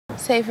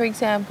say, for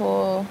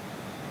example,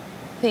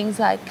 things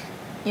like,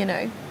 you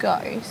know,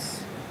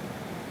 ghosts.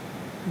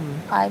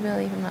 I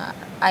believe in that.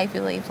 I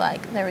believe,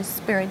 like, there are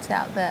spirits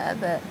out there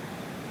that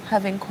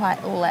haven't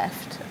quite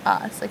left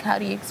us. Like, how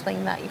do you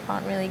explain that? You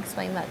can't really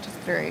explain that just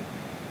through,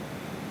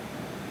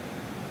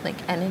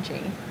 like,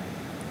 energy.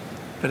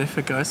 But if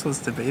a ghost was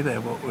to be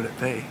there, what would it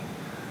be?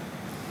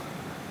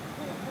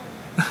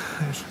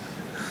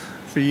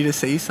 For you to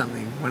see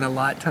something, when a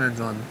light turns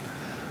on,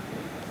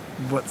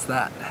 what's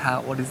that?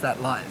 What is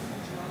that light?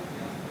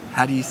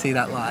 How do you see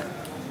that light?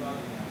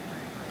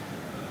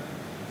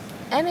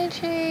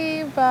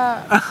 Energy,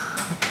 but...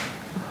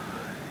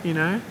 You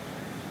know?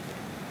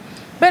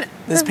 But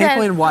there's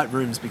people in white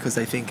rooms because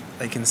they think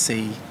they can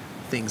see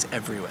things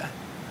everywhere.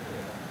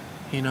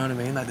 You know what I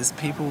mean? Like, there's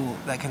people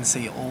that can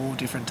see all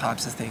different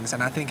types of things,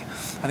 and I think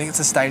it's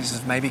a stage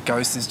of maybe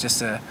ghost is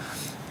just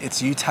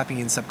it's you tapping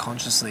in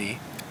subconsciously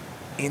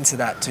into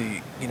that to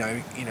you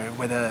know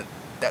whether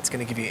that's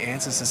going to give you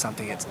answers to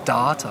something. It's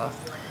data.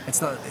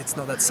 It's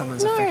not that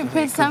someone's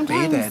effectively could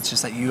be there. It's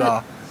just that you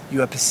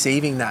are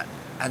perceiving that,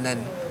 and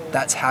then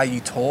that's how you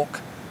talk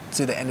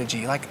to the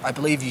energy. Like, I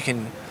believe you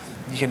can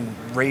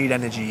read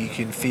energy, you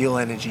can feel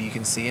energy, you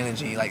can see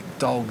energy. Like,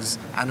 dogs,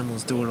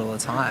 animals do it all the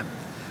time.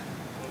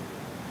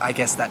 I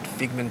guess that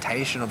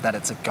pigmentation of that,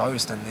 it's a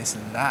ghost and this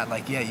and that.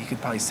 Like, yeah, you could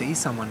probably see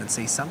someone and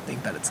see something,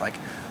 but it's like,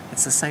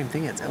 it's the same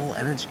thing. It's all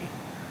energy.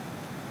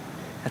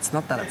 It's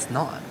not that it's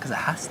not, because it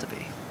has to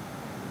be.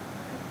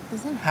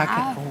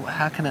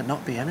 How can it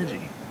not be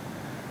energy?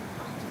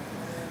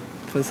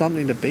 For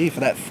something to be, for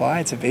that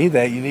fire to be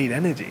there, you need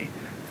energy.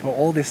 For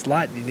all this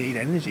light, you need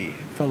energy.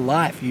 For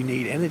life, you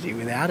need energy.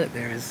 Without it,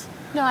 there is...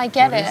 No, I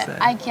get it.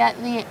 I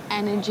get the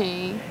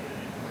energy.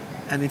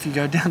 And if you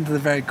go down to the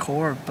very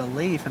core of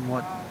belief and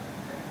what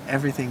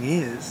everything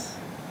is,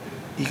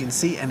 you can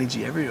see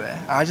energy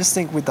everywhere. I just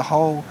think with the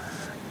whole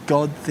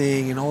God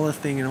thing and all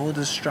the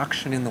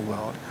destruction in the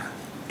world,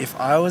 if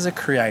I was a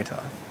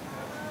creator,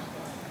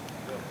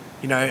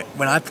 you know,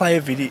 when I play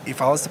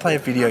if I was to play a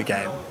video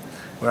game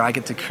where I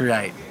get to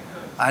create,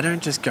 I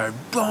don't just go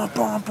boom,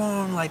 boom,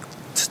 boom, like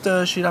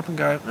stir shit up and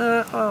go,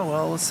 oh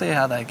well, let's see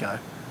how they go.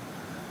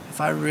 If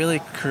I really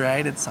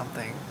created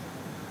something,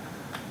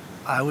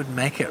 I would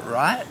make it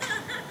right,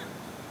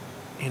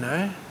 you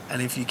know?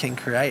 And if you can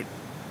create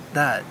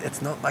that,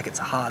 it's not like it's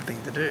a hard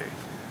thing to do.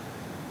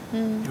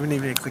 You wouldn't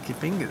even click your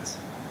fingers.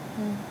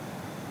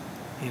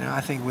 You know,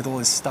 I think with all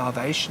this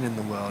starvation in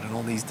the world and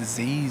all these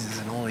diseases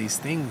and all these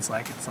things,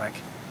 like, it's like,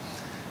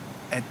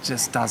 it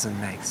just doesn't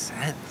make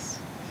sense.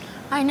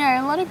 I know,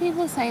 a lot of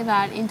people say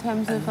that in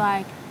terms of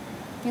like,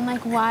 being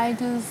like, why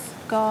does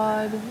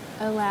God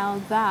allow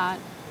that?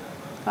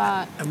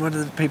 But... And what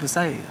do people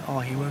say? Oh,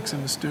 he works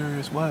in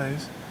mysterious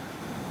ways.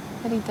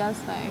 But he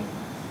does, though.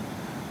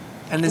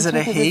 And is it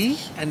a he?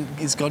 And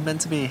is God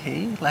meant to be a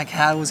he? Like,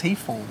 how was he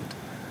formed?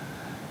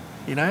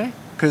 You know?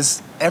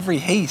 Because every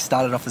he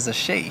started off as a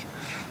she.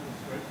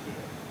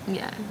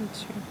 Yeah,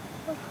 that's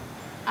true.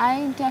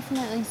 I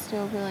definitely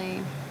still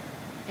believe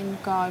in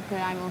God,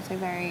 but I'm also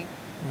very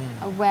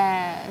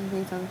aware of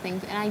these other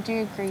things. And I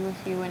do agree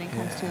with you when it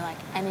comes to, like,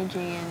 energy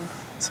and...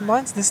 So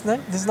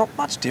there's not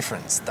much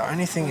difference. The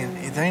only thing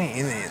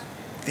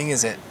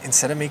is that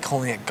instead of me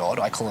calling it God,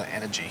 I call it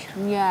energy.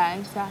 Yeah,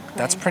 exactly.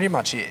 That's pretty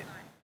much it.